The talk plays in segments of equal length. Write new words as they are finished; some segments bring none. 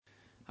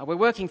We're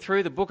working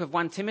through the book of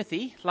 1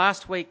 Timothy.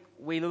 Last week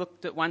we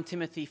looked at 1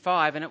 Timothy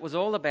 5 and it was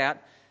all about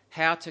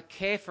how to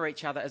care for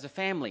each other as a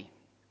family.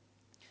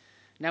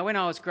 Now, when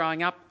I was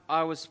growing up,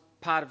 I was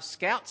part of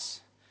Scouts,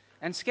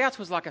 and Scouts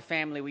was like a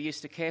family. We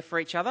used to care for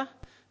each other.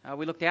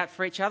 We looked out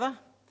for each other.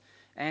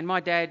 And my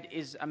dad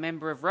is a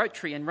member of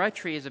Rotary, and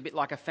Rotary is a bit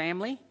like a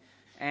family,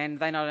 and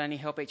they not only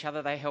help each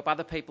other, they help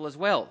other people as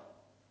well.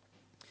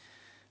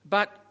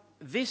 But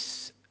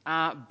this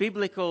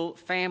biblical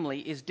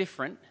family is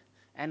different,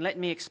 and let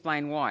me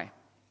explain why.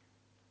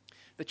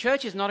 The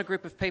church is not a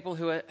group of people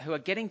who are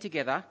getting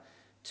together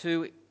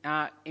to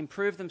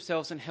improve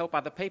themselves and help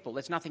other people.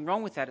 There's nothing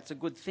wrong with that. It's a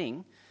good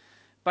thing.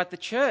 But the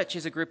church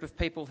is a group of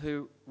people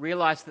who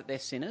realise that they're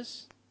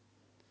sinners,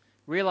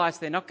 realise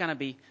they're not going to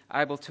be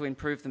able to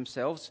improve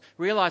themselves,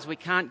 realise we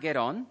can't get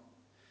on,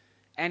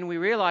 and we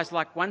realise,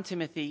 like 1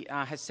 Timothy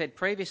has said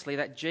previously,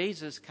 that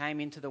Jesus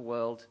came into the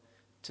world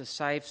to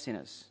save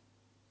sinners.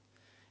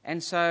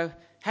 And so,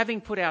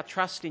 having put our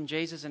trust in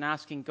Jesus and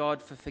asking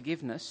God for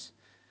forgiveness,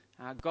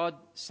 God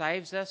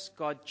saves us,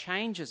 God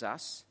changes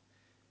us,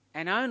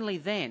 and only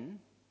then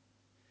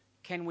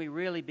can we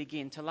really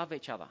begin to love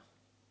each other,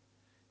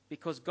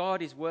 because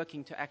God is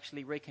working to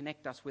actually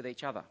reconnect us with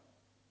each other.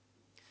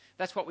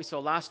 That's what we saw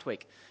last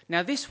week.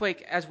 Now this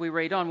week, as we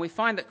read on, we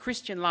find that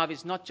Christian love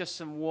is not just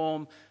some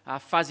warm,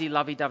 fuzzy,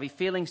 lovey-dovey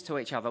feelings to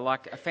each other,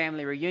 like a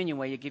family reunion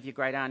where you give your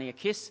great auntie a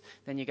kiss,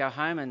 then you go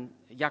home and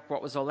yuck,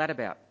 what was all that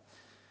about?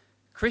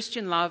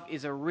 Christian love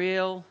is a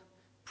real,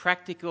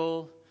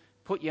 practical,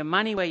 put your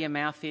money where your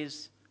mouth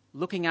is,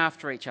 looking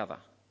after each other.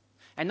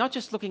 And not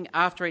just looking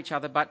after each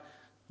other, but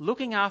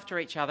looking after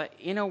each other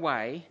in a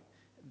way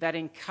that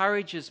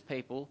encourages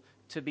people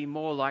to be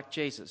more like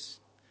Jesus,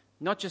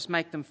 not just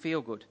make them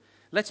feel good.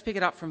 Let's pick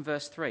it up from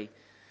verse 3,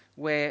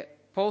 where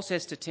Paul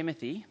says to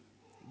Timothy,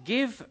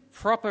 "Give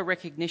proper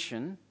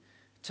recognition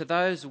to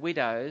those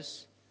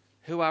widows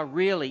who are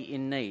really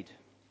in need."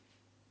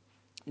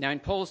 Now, in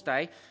Paul's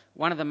day,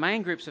 one of the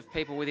main groups of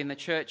people within the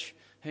church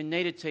who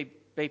needed to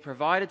be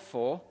provided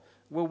for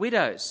were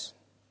widows.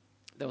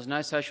 There was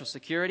no social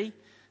security,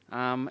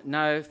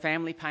 no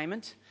family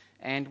payment,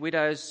 and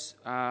widows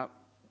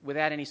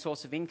without any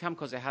source of income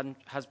because their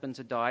husbands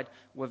had died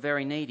were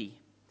very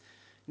needy.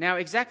 Now,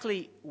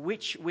 exactly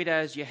which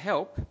widows you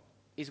help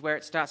is where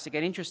it starts to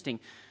get interesting.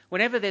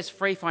 Whenever there's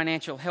free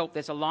financial help,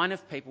 there's a line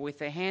of people with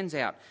their hands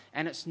out,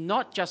 and it's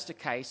not just a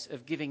case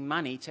of giving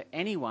money to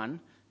anyone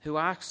who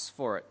asks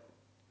for it.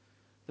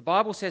 The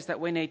Bible says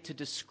that we need to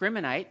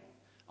discriminate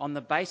on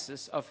the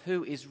basis of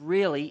who is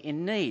really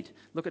in need.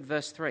 Look at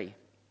verse 3.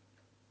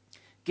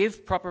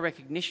 "Give proper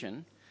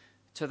recognition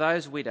to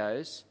those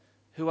widows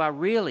who are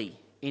really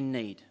in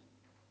need."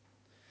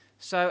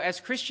 So as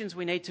Christians,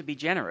 we need to be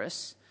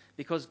generous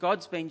because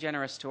God's been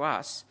generous to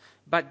us,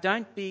 but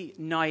don't be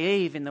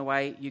naive in the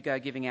way you go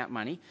giving out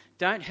money.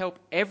 Don't help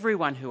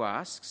everyone who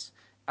asks.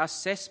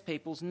 Assess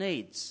people's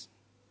needs.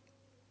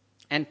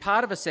 And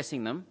part of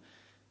assessing them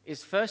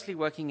is firstly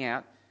working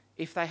out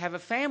if they have a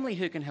family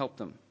who can help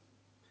them,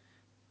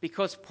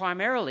 because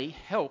primarily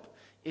help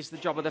is the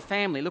job of the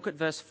family. Look at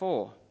verse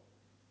 4.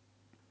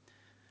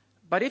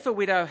 "But if a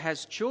widow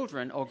has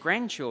children or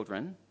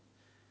grandchildren,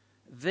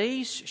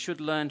 these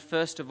should learn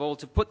first of all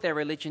to put their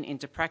religion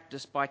into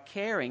practice by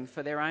caring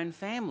for their own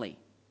family,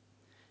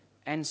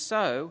 and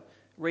so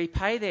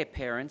repay their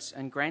parents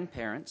and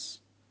grandparents,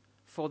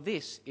 for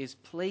this is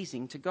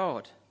pleasing to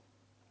God."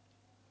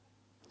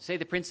 See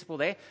the principle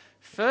there?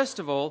 First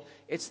of all,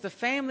 it's the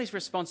family's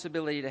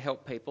responsibility to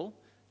help people,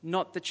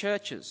 not the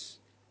church's.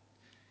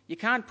 You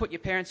can't put your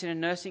parents in a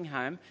nursing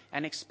home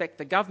and expect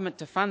the government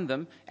to fund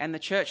them and the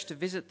church to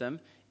visit them.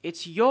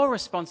 It's your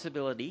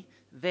responsibility.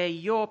 They're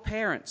your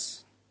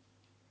parents.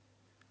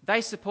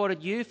 They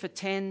supported you for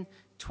 10,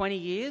 20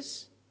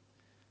 years.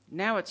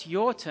 Now it's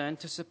your turn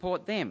to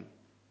support them.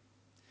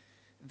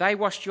 They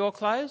washed your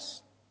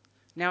clothes.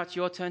 Now it's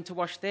your turn to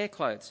wash their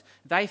clothes.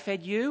 They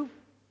fed you.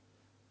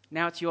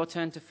 Now it's your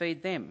turn to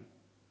feed them.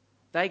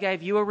 They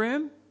gave you a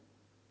room.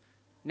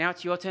 Now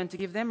it's your turn to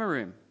give them a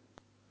room.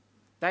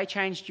 They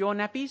changed your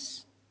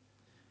nappies.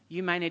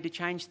 You may need to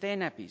change their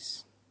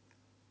nappies.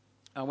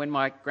 When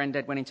my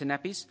granddad went into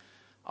nappies,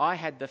 I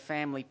had the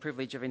family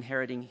privilege of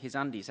inheriting his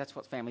undies. That's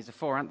what families are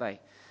for, aren't they?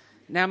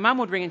 Now, Mum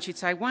would ring and she'd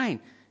say,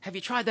 "Wayne, have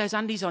you tried those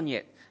undies on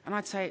yet?" And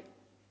I'd say,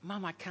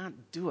 "Mum, I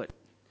can't do it."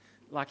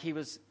 Like he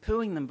was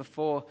pooing them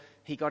before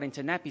he got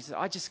into nappies.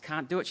 "I just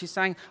can't do it." She's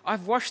saying,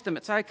 "I've washed them,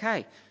 it's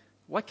okay."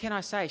 What can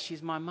I say?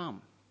 She's my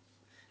mum.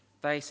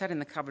 They sat in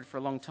the cupboard for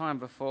a long time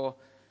before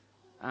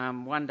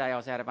one day I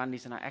was out of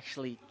undies and I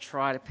actually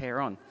tried a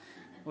pair on.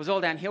 It was all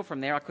downhill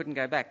from there. I couldn't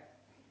go back.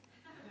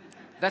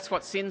 That's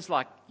what sin's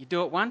like. You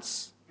do it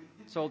once,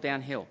 it's all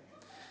downhill.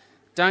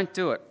 Don't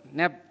do it.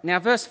 Now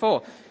verse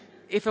 4.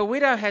 "If a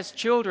widow has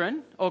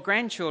children or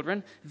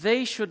grandchildren,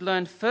 these should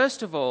learn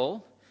first of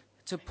all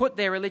to put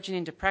their religion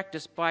into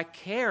practice by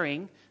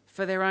caring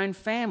for their own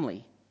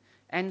family,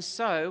 and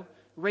so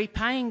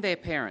repaying their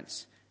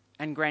parents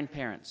and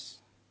grandparents.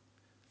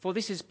 For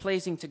this is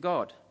pleasing to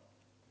God."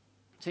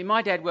 See,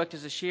 my dad worked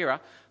as a shearer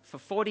for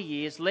 40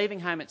 years, leaving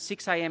home at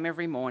 6 a.m.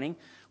 every morning,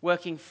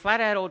 working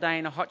flat out all day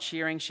in a hot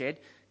shearing shed,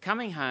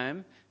 coming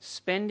home,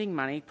 spending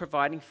money,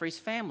 providing for his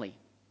family.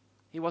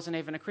 He wasn't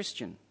even a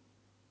Christian.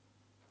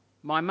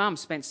 My mum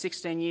spent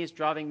 16 years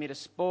driving me to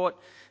sport,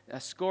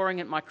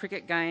 scoring at my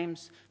cricket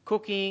games,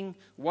 cooking,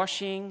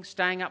 washing,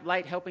 staying up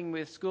late, helping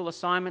me with school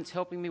assignments,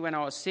 helping me when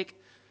I was sick.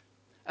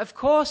 Of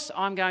course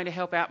I'm going to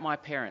help out my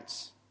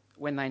parents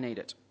when they need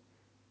it.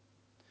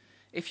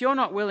 If you're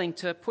not willing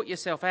to put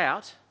yourself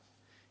out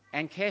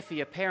and care for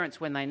your parents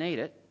when they need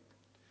it,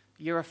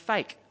 you're a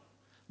fake.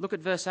 Look at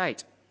verse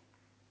 8.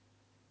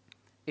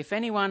 If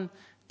anyone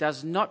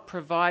does not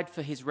provide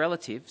for his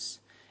relatives,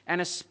 and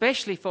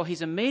especially for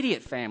his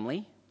immediate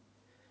family,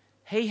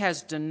 he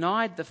has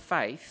denied the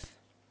faith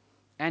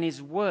and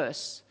is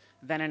worse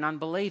than an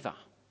unbeliever.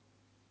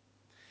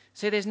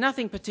 See, there's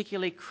nothing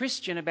particularly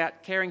Christian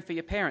about caring for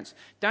your parents.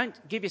 Don't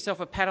give yourself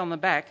a pat on the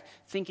back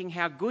thinking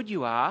how good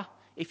you are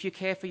if you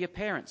care for your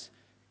parents.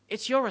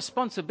 It's your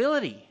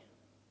responsibility.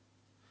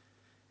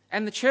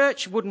 And the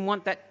church wouldn't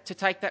want that to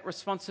take that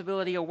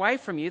responsibility away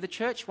from you. The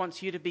church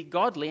wants you to be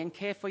godly and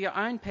care for your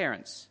own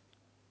parents.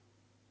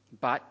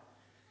 But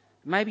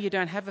maybe you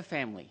don't have a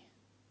family.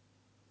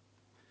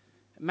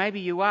 Maybe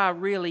you are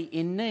really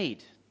in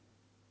need.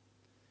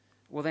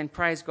 Well, then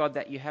praise God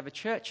that you have a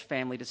church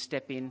family to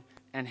step in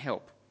and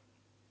help.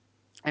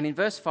 And in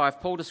verse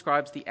 5, Paul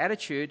describes the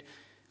attitude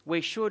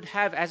we should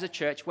have as a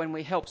church when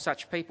we help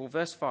such people.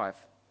 Verse 5.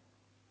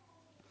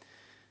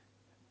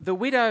 The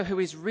widow who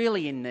is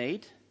really in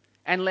need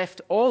and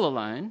left all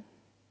alone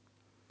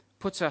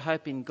puts her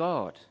hope in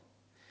God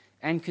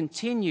and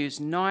continues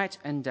night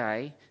and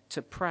day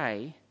to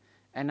pray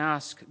and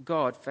ask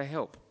God for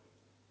help.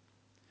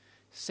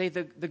 See,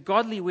 the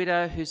godly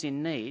widow who's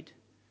in need,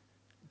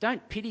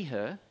 don't pity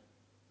her.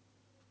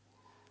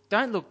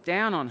 Don't look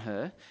down on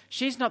her.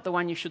 She's not the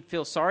one you should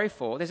feel sorry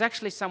for. There's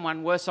actually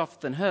someone worse off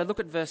than her. Look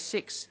at verse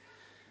 6.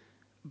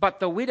 But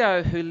the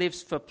widow who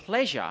lives for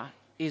pleasure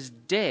is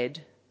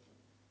dead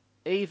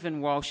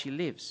even while she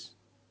lives.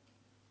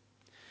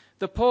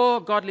 The poor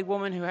godly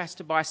woman who has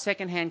to buy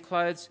second-hand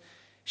clothes,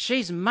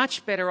 she's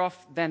much better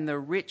off than the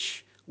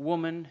rich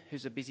woman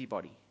who's a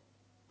busybody.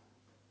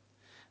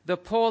 The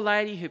poor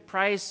lady who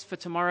prays for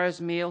tomorrow's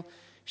meal,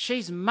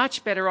 she's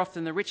much better off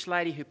than the rich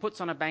lady who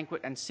puts on a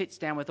banquet and sits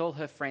down with all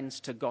her friends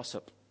to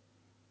gossip.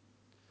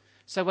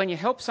 So when you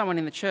help someone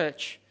in the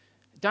church,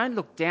 don't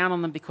look down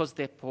on them because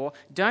they're poor.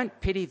 Don't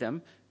pity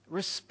them.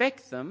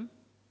 Respect them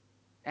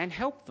and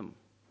help them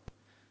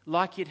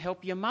like you'd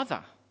help your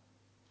mother.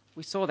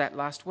 We saw that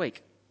last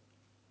week.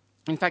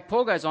 In fact,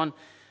 Paul goes on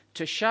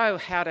to show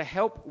how to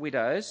help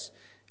widows,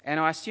 and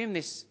I assume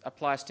this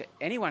applies to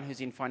anyone who's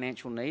in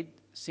financial need,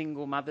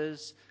 single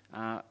mothers,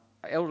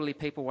 elderly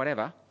people,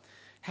 whatever,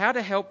 how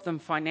to help them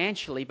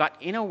financially, but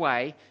in a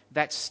way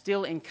that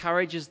still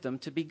encourages them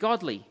to be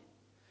godly.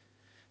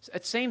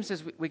 It seems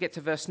as we get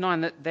to verse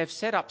 9 that they've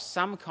set up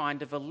some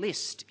kind of a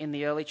list in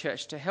the early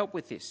church to help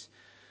with this.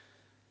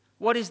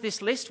 What is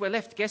this list? We're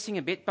left guessing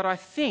a bit, but I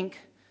think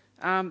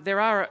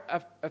there are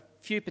a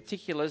few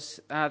particulars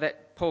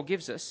that Paul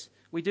gives us.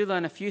 We do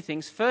learn a few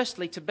things.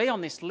 Firstly, to be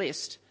on this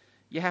list,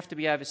 you have to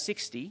be over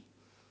 60.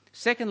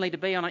 Secondly, to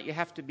be on it, you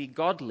have to be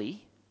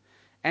godly.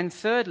 And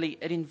thirdly,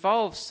 it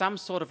involves some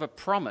sort of a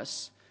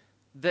promise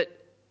that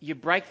you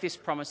break this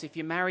promise if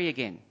you marry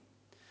again.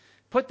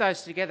 Put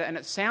those together and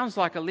it sounds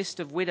like a list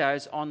of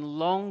widows on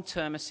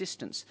long-term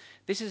assistance.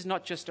 This is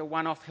not just a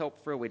one-off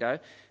help for a widow.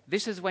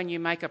 This is when you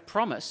make a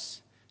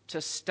promise to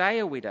stay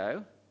a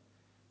widow,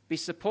 be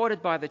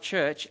supported by the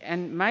church,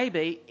 and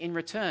maybe in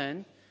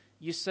return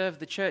you serve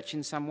the church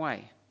in some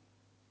way.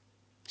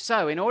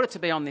 So in order to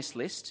be on this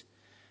list,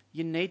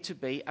 you need to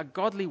be a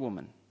godly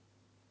woman.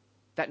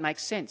 That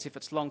makes sense if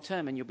it's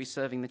long-term and you'll be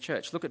serving the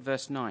church. Look at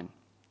verse 9.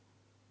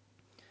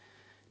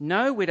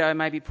 No widow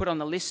may be put on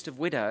the list of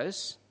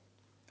widows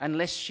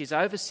unless she's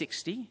over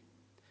 60,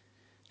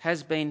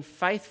 has been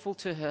faithful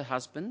to her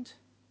husband,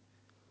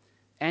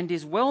 and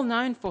is well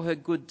known for her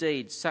good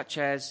deeds, such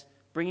as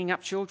bringing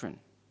up children,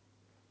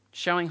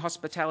 showing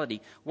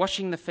hospitality,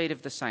 washing the feet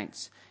of the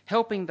saints,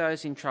 helping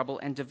those in trouble,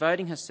 and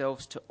devoting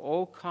herself to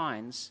all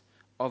kinds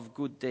of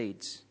good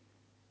deeds.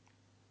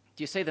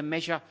 Do you see the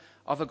measure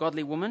of a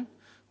godly woman?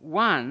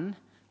 1,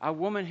 a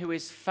woman who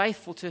is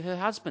faithful to her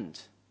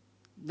husband.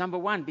 Number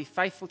 1, be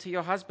faithful to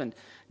your husband.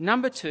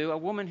 Number 2, a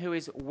woman who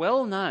is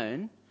well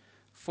known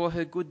for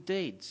her good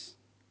deeds.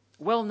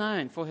 Well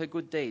known for her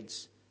good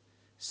deeds,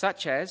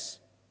 such as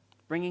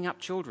bringing up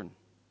children,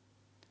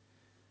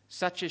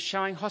 such as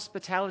showing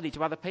hospitality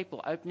to other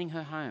people, opening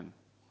her home,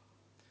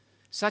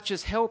 such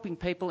as helping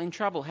people in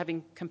trouble,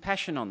 having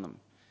compassion on them.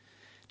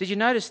 Did you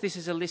notice this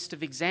is a list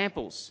of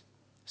examples?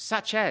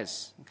 Such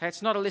as, okay,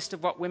 it's not a list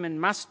of what women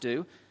must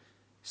do,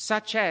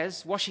 such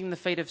as washing the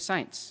feet of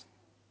saints.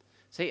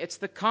 See, it's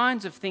the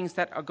kinds of things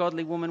that a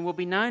godly woman will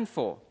be known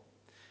for.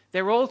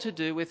 They're all to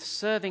do with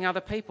serving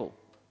other people.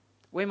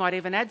 We might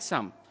even add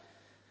some,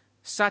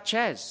 such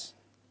as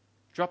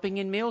dropping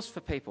in meals for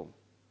people,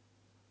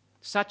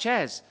 such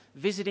as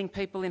visiting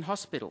people in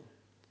hospital,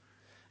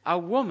 a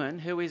woman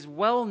who is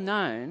well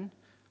known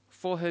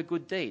for her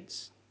good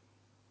deeds.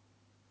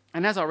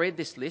 And as I read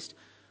this list,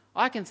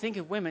 I can think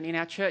of women in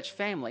our church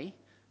family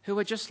who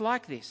are just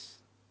like this.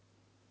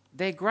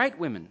 They're great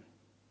women.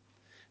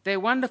 They're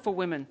wonderful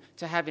women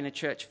to have in a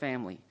church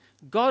family.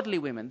 Godly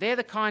women. They're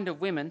the kind of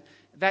women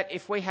that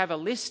if we have a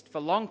list for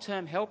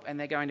long-term help and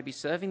they're going to be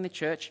serving the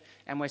church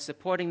and we're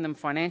supporting them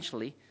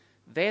financially,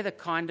 they're the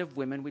kind of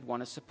women we'd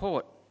want to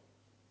support.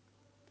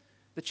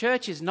 The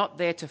church is not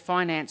there to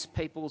finance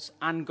people's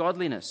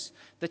ungodliness.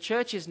 The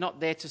church is not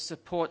there to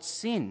support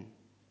sin.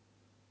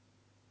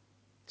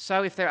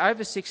 So if they're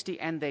over 60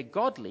 and they're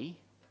godly,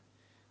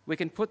 we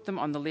can put them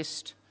on the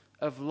list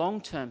of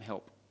long-term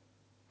help.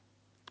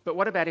 But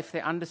what about if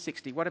they're under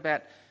 60? What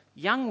about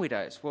young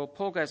widows? Well,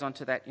 Paul goes on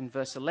to that in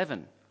verse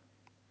 11.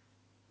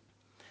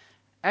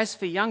 As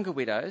for younger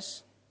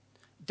widows,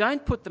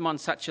 don't put them on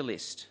such a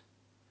list.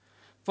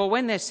 For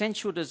when their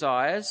sensual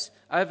desires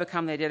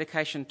overcome their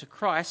dedication to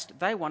Christ,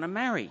 they want to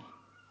marry.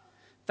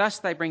 Thus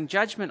they bring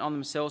judgment on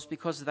themselves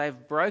because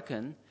they've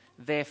broken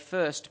their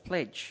first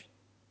pledge.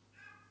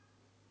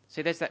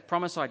 See, there's that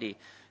promise idea.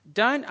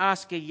 Don't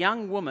ask a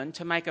young woman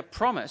to make a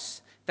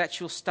promise that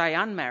she'll stay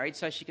unmarried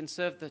so she can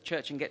serve the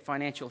church and get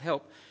financial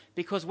help.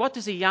 Because what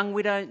does a young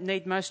widow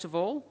need most of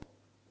all?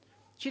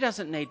 She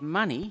doesn't need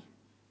money.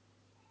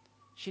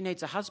 She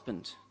needs a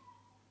husband.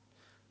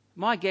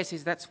 My guess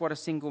is that's what a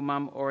single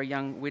mum or a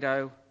young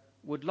widow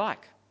would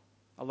like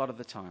a lot of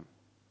the time.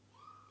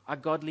 A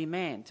godly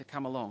man to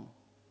come along.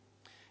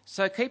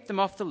 So keep them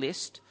off the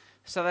list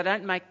so they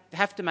don't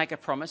have to make a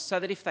promise, so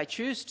that if they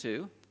choose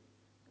to,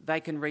 they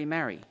can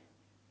remarry.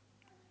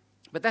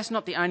 But that's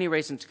not the only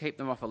reason to keep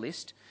them off a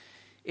list.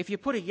 If you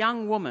put a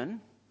young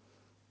woman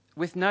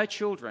with no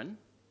children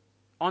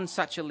on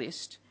such a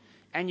list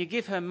and you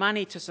give her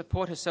money to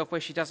support herself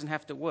where she doesn't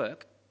have to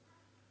work,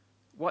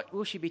 what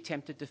will she be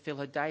tempted to fill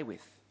her day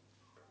with?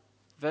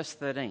 Verse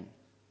 13.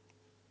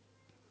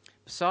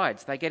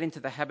 Besides, they get into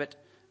the habit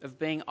of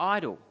being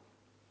idle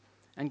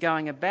and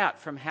going about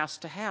from house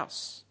to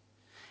house.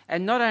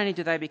 And not only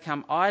do they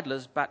become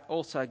idlers, but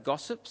also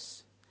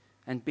gossips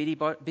and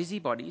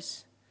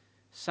busybodies,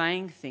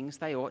 saying things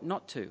they ought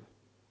not to.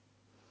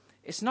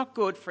 It's not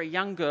good for a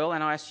young girl,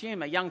 and I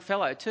assume a young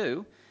fellow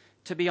too,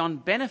 to be on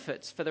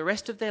benefits for the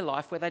rest of their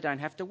life where they don't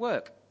have to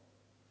work.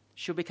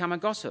 She'll become a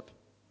gossip.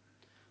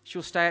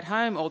 She'll stay at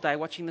home all day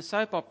watching the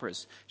soap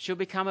operas. She'll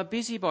become a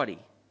busybody.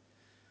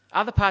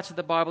 Other parts of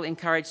the Bible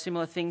encourage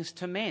similar things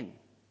to men.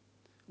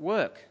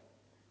 Work.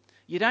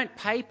 You don't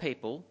pay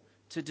people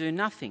to do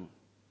nothing.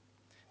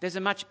 There's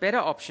a much better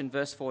option,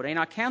 verse 14.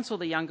 I counsel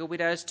the younger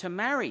widows to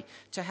marry,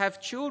 to have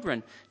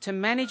children, to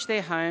manage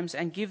their homes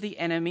and give the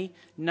enemy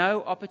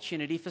no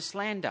opportunity for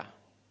slander.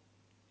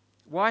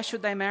 Why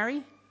should they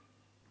marry?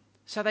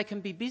 So they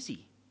can be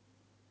busy.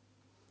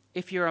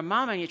 If you're a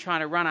mum and you're trying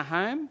to run a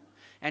home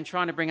and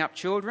trying to bring up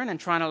children and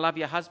trying to love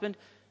your husband,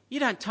 you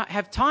don't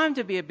have time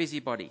to be a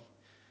busybody.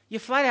 You're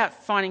flat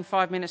out finding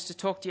 5 minutes to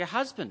talk to your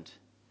husband.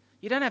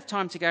 You don't have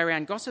time to go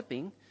around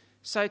gossiping,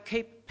 so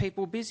keep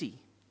people busy.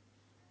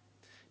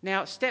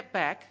 Now, step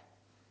back,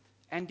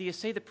 and do you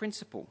see the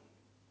principle?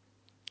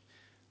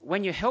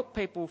 When you help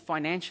people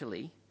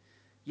financially,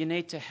 you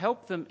need to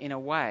help them in a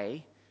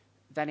way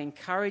that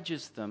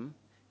encourages them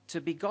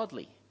to be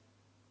godly.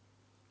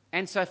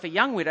 And so for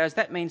young widows,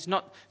 that means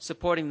not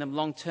supporting them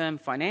long-term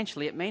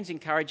financially. It means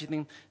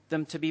encouraging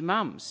them to be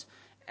mums.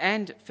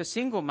 And for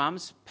single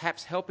mums,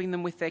 perhaps helping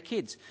them with their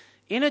kids.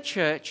 In a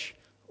church,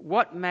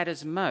 what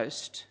matters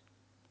most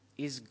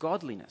is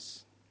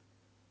godliness.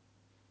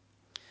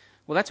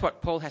 Well, that's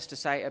what Paul has to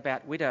say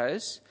about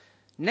widows.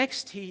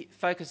 Next, he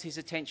focuses his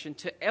attention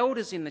to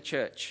elders in the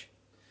church,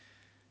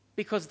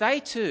 because they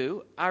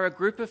too are a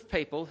group of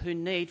people who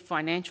need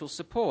financial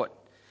support.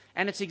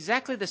 And it's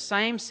exactly the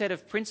same set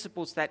of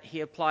principles that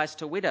he applies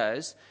to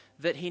widows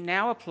that he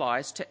now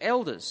applies to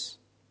elders.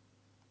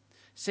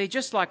 See,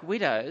 just like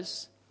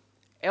widows,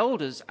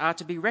 elders are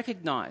to be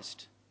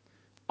recognised,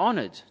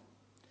 honoured.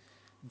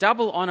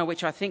 Double honour,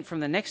 which I think from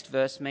the next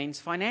verse means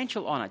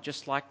financial honour,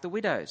 just like the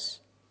widows.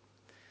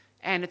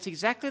 And it's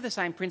exactly the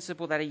same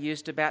principle that he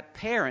used about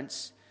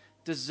parents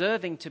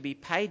deserving to be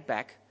paid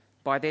back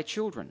by their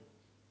children.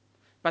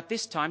 But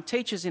this time,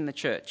 teachers in the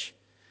church.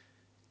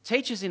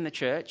 Teachers in the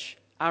church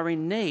are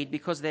in need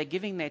because they're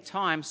giving their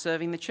time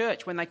serving the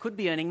church when they could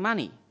be earning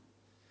money.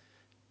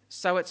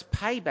 So it's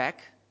payback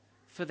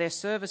for their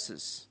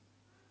services.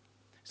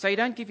 So you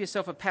don't give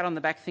yourself a pat on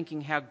the back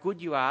thinking how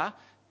good you are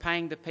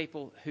paying the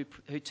people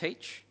who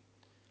teach.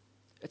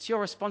 It's your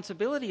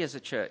responsibility as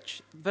a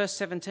church. Verse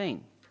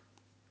 17.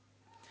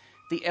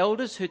 The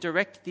elders who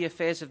direct the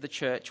affairs of the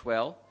church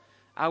well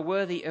are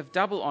worthy of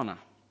double honour,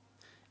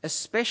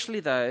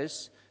 especially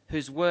those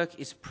whose work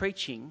is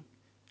preaching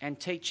and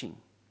teaching.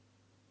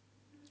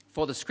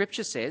 For the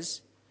scripture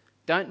says,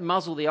 don't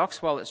muzzle the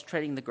ox while it's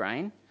treading the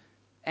grain,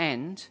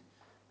 and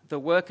the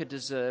worker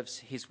deserves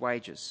his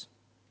wages.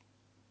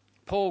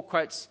 Paul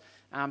quotes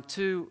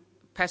two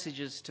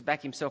passages to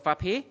back himself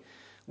up here.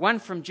 One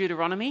from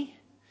Deuteronomy,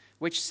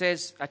 which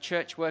says a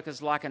church worker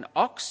is like an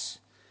ox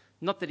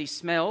Not that he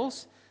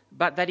smells,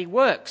 but that he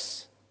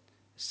works.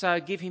 So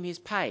give him his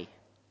pay.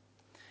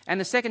 And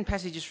the second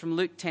passage is from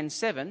Luke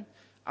 10:7.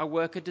 A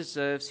worker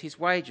deserves his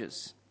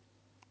wages.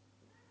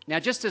 Now,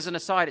 just as an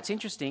aside, it's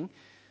interesting.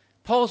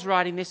 Paul's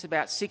writing this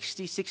about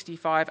 60,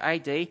 65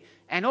 AD,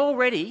 and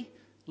already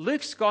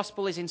Luke's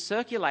gospel is in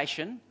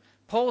circulation.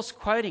 Paul's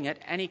quoting it,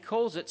 and he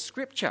calls it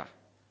scripture.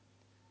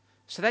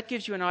 So that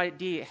gives you an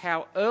idea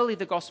how early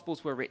the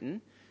gospels were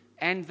written,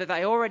 and that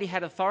they already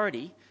had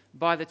authority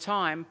by the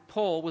time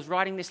Paul was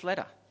writing this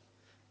letter.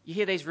 You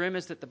hear these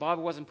rumours that the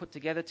Bible wasn't put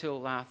together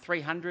till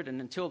 300,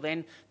 and until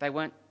then they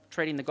weren't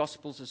treating the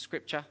Gospels as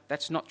scripture.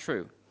 That's not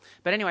true.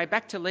 But anyway,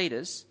 back to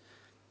leaders.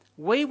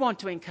 We want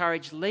to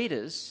encourage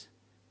leaders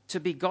to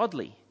be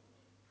godly.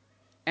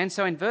 And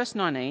so in verse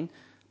 19,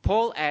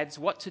 Paul adds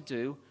what to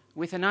do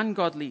with an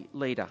ungodly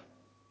leader.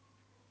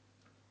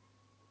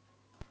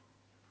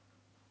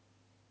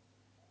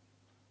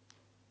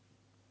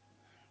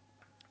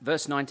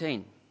 Verse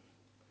 19.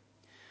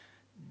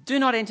 Do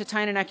not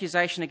entertain an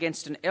accusation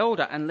against an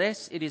elder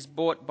unless it is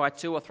brought by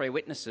 2 or 3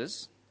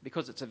 witnesses,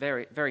 because it's a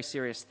very, very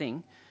serious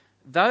thing.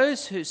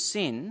 Those who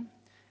sin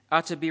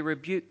are to be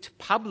rebuked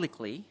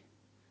publicly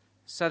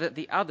so that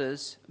the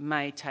others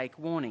may take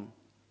warning.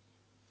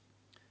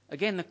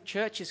 Again, the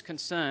church is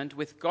concerned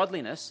with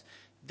godliness.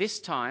 This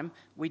time,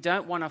 we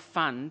don't want to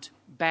fund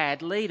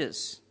bad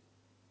leaders.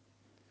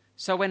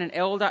 So when an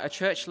elder, a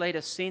church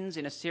leader, sins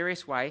in a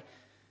serious way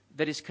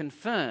that is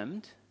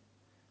confirmed,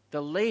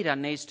 the leader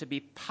needs to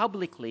be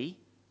publicly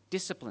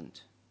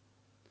disciplined,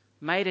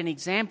 made an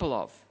example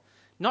of,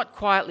 not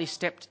quietly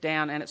stepped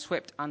down and it's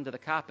swept under the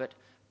carpet,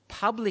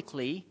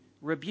 publicly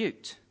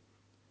rebuked.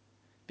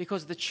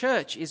 Because the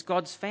church is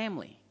God's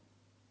family.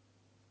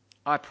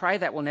 I pray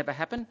that will never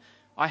happen.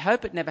 I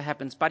hope it never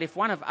happens. But if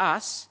one of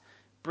us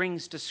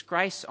brings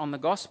disgrace on the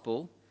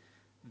gospel,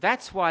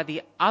 that's why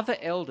the other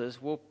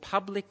elders will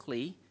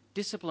publicly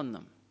discipline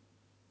them.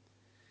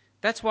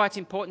 That's why it's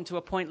important to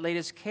appoint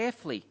leaders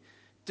carefully,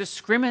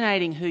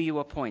 discriminating who you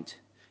appoint,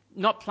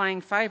 not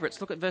playing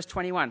favourites. Look at verse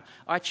 21.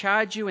 I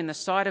charge you in the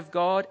sight of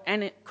God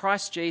and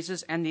Christ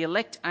Jesus and the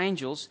elect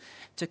angels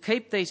to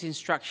keep these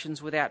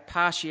instructions without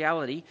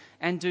partiality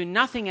and do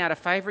nothing out of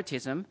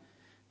favouritism.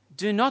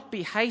 Do not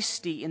be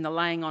hasty in the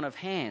laying on of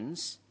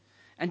hands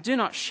and do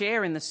not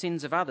share in the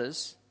sins of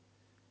others.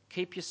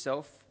 Keep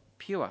yourself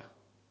pure.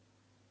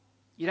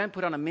 You don't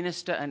put on a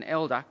minister, an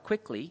elder,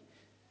 quickly.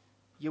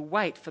 You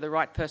wait for the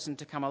right person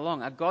to come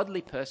along, a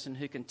godly person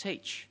who can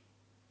teach.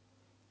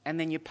 And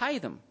then you pay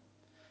them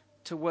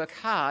to work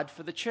hard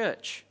for the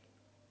church.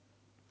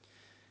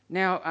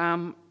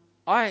 Now,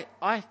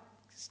 I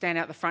stand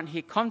out the front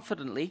here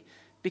confidently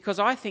because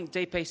I think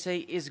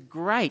DPC is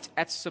great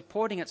at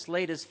supporting its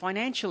leaders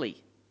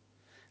financially.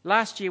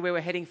 Last year we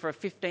were heading for a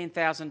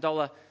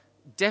 $15,000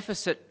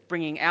 deficit,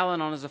 bringing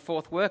Alan on as a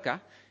fourth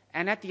worker,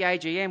 and at the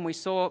AGM we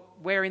saw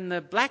we're in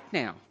the black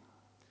now.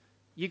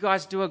 You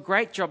guys do a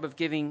great job of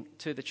giving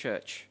to the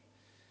church.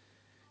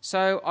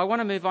 So I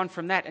want to move on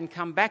from that and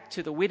come back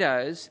to the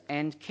widows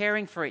and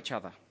caring for each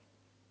other.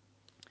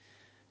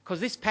 Because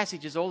this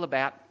passage is all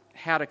about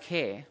how to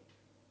care.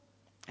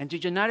 And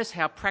did you notice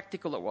how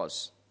practical it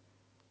was?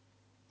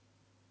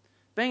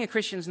 Being a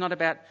Christian is not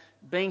about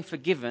being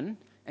forgiven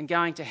and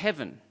going to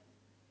heaven.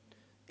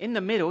 In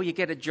the middle, you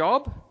get a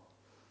job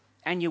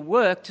and you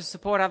work to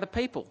support other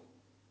people.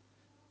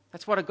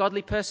 That's what a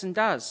godly person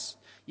does.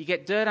 You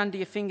get dirt under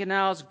your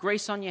fingernails,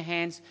 grease on your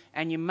hands,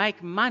 and you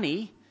make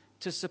money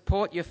to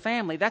support your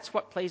family. That's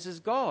what pleases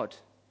God.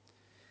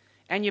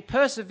 And you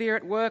persevere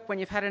at work when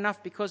you've had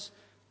enough because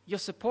you're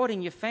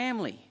supporting your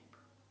family.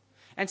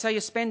 And so you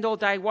spend all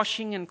day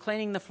washing and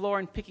cleaning the floor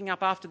and picking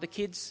up after the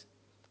kids.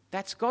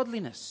 That's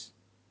godliness.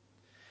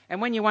 And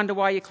when you wonder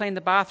why you clean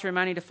the bathroom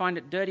only to find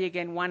it dirty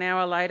again 1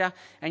 hour later,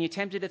 and you're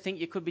tempted to think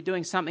you could be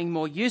doing something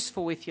more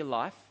useful with your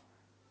life,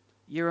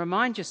 you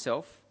remind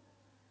yourself,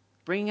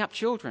 bringing up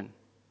children,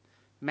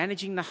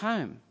 managing the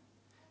home,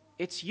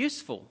 it's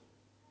useful.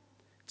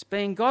 It's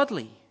being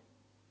godly.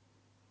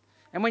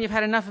 And when you've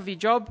had enough of your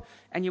job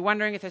and you're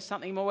wondering if there's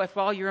something more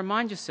worthwhile, you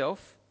remind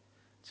yourself,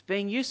 it's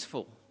being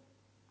useful.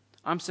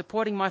 I'm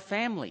supporting my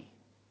family.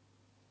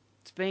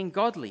 It's being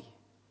godly.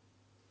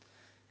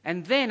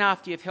 And then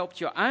after you've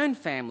helped your own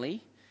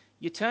family,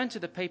 you turn to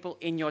the people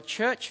in your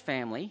church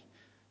family,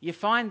 you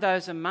find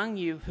those among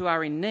you who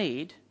are in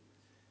need,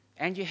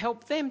 and you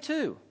help them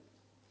too,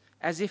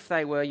 as if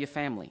they were your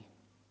family.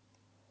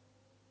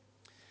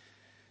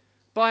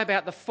 By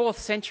about the 4th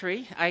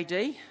century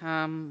AD,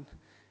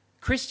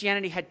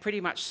 Christianity had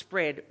pretty much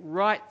spread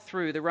right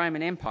through the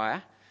Roman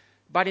Empire,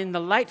 but in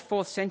the late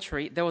 4th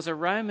century there was a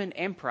Roman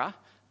emperor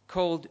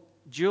called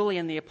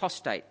Julian the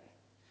Apostate.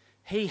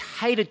 He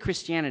hated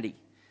Christianity.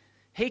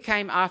 He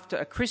came after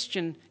a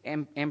Christian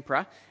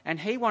emperor and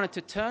he wanted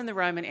to turn the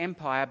Roman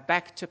Empire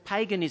back to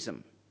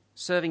paganism,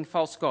 serving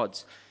false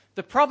gods.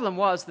 The problem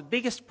was, the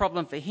biggest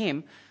problem for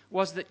him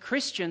was that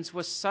Christians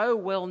were so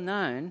well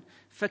known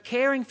for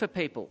caring for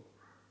people.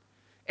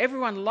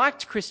 Everyone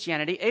liked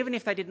Christianity, even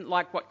if they didn't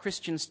like what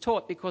Christians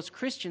taught, because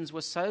Christians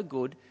were so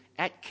good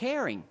at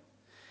caring.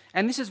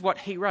 And this is what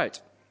he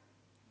wrote.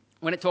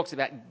 When it talks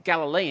about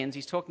Galileans,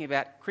 he's talking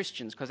about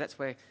Christians, because that's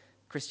where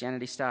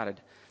Christianity started.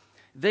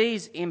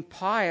 These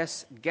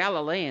impious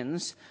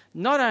Galileans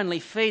not only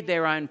feed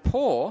their own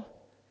poor,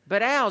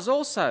 but ours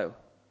also,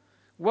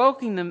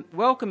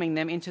 welcoming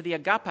them into the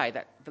agape,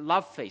 the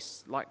love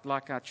feasts,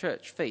 like our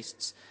church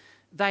feasts.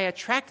 They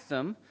attract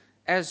them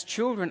as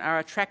children are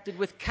attracted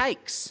with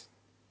cakes.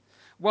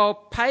 While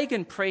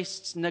pagan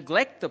priests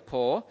neglect the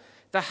poor,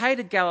 the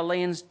hated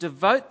Galileans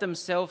devote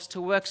themselves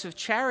to works of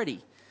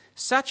charity.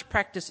 Such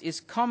practice is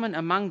common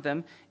among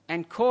them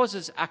and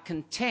causes a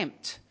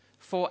contempt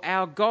for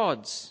our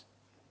gods.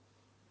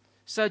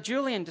 So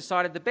Julian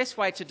decided the best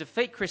way to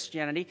defeat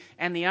Christianity,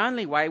 and the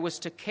only way, was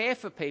to care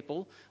for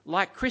people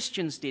like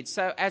Christians did.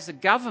 So as a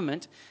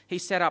government, he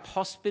set up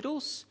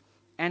hospitals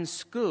and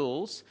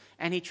schools,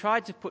 and he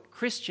tried to put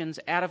Christians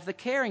out of the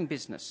caring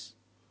business.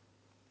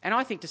 And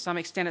I think to some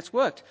extent it's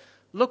worked.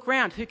 Look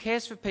round, who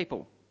cares for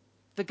people?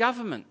 The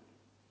government,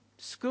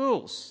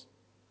 schools,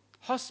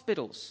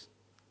 hospitals.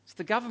 It's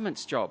the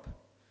government's job.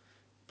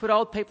 Put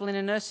old people in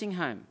a nursing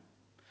home.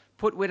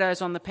 Put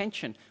widows on the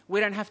pension.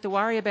 We don't have to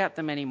worry about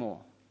them anymore.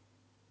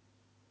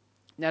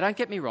 Now, don't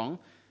get me wrong,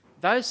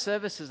 those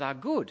services are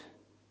good.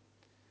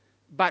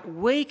 But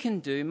we can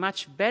do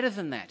much better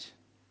than that.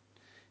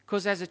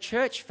 Because as a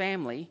church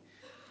family,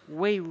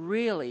 we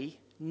really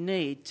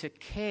need to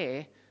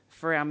care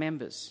for our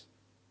members.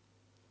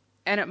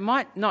 And it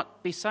might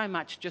not be so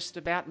much just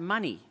about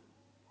money.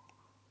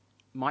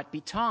 It might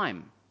be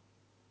time.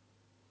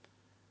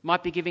 It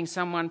might be giving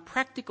someone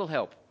practical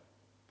help.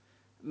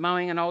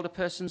 Mowing an older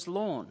person's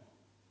lawn,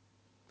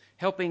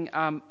 helping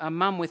a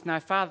mum with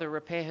no father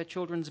repair her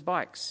children's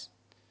bikes,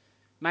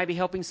 maybe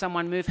helping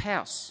someone move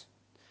house.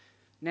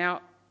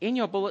 Now, in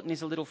your bulletin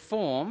is a little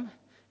form,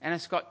 and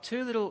it's got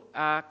two little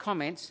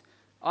comments.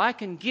 I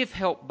can give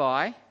help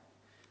by,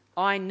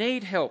 I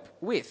need help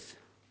with.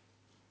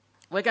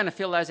 We're going to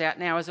fill those out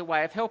now as a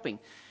way of helping.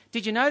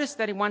 Did you notice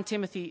that in 1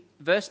 Timothy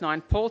verse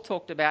 9, Paul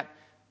talked about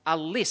a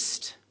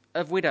list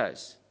of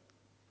widows?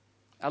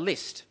 A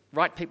list.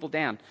 Write people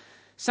down.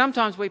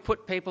 Sometimes we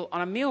put people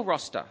on a meal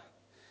roster.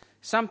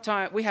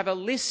 Sometimes we have a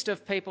list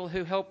of people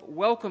who help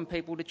welcome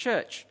people to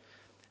church.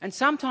 And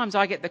sometimes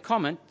I get the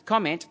comment,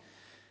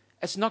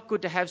 it's not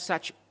good to have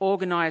such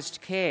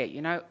organised care.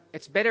 You know,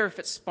 it's better if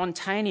it's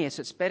spontaneous.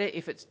 It's better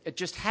if it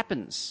just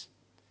happens.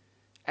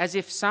 As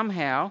if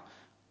somehow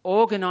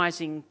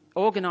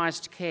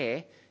organised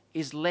care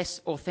is less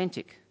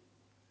authentic.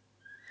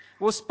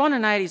 Well,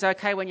 spontaneity is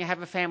okay when you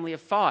have a family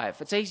of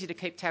 5. It's easy to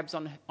keep tabs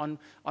on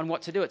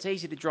what to do. It's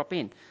easy to drop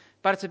in.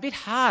 But it's a bit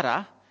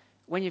harder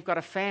when you've got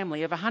a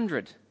family of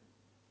 100.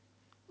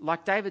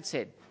 Like David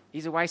said,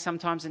 he's away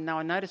sometimes and no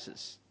one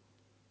notices.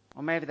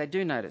 Or maybe they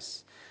do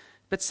notice.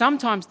 But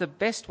sometimes the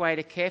best way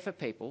to care for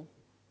people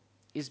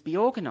is be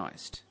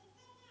organised,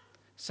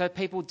 so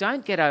people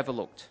don't get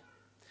overlooked.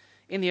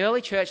 In the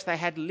early church, they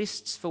had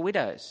lists for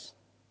widows.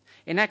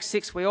 In Acts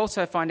 6, we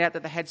also find out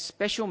that they had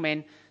special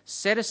men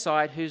set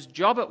aside whose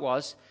job it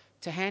was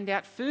to hand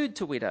out food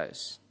to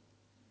widows.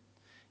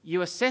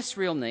 You assess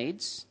real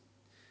needs,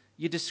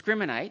 you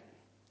discriminate,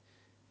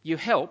 you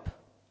help,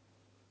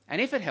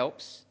 and if it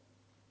helps,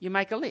 you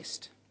make a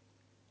list.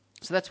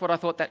 So that's what I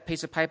thought that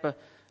piece of paper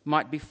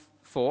might be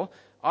for.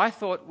 I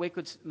thought we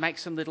could make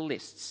some little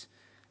lists.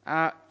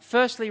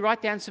 Firstly,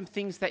 write down some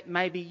things that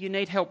maybe you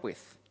need help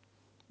with.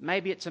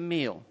 Maybe it's a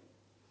meal.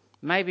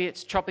 Maybe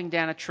it's chopping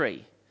down a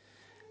tree.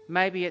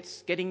 Maybe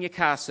it's getting your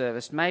car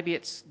serviced. Maybe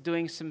it's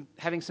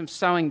having some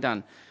sewing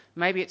done.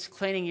 Maybe it's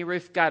cleaning your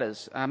roof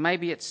gutters.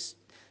 Maybe it's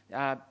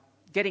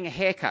getting a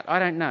haircut. I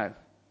don't know.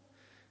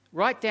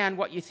 Write down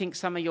what you think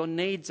some of your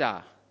needs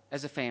are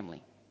as a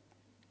family.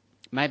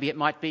 Maybe it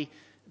might be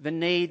the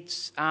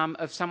needs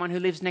of someone who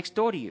lives next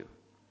door to you.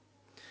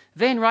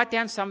 Then write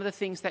down some of the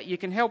things that you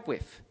can help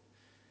with.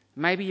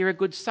 Maybe you're a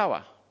good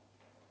sewer.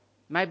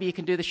 Maybe you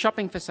can do the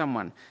shopping for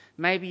someone.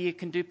 Maybe you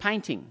can do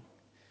painting.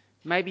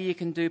 Maybe you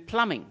can do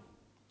plumbing.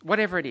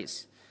 Whatever it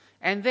is.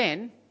 And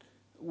then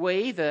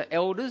we, the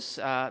elders,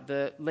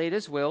 the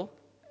leaders, will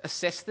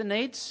assess the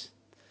needs,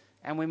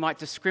 and we might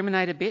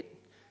discriminate a bit,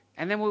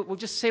 and then we'll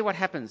just see what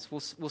happens.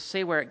 We'll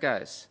see where it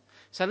goes.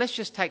 So let's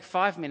just take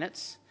 5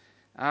 minutes,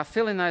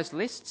 fill in those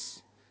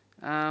lists.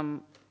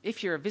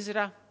 If you're a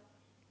visitor,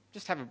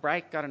 just have a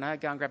break, I don't know,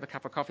 go and grab a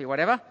cup of coffee or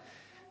whatever.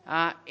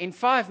 In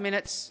 5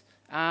 minutes,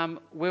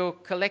 we'll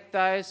collect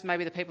those.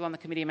 Maybe the people on the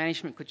committee of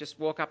management could just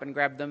walk up and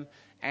grab them,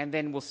 and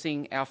then we'll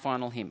sing our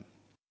final hymn.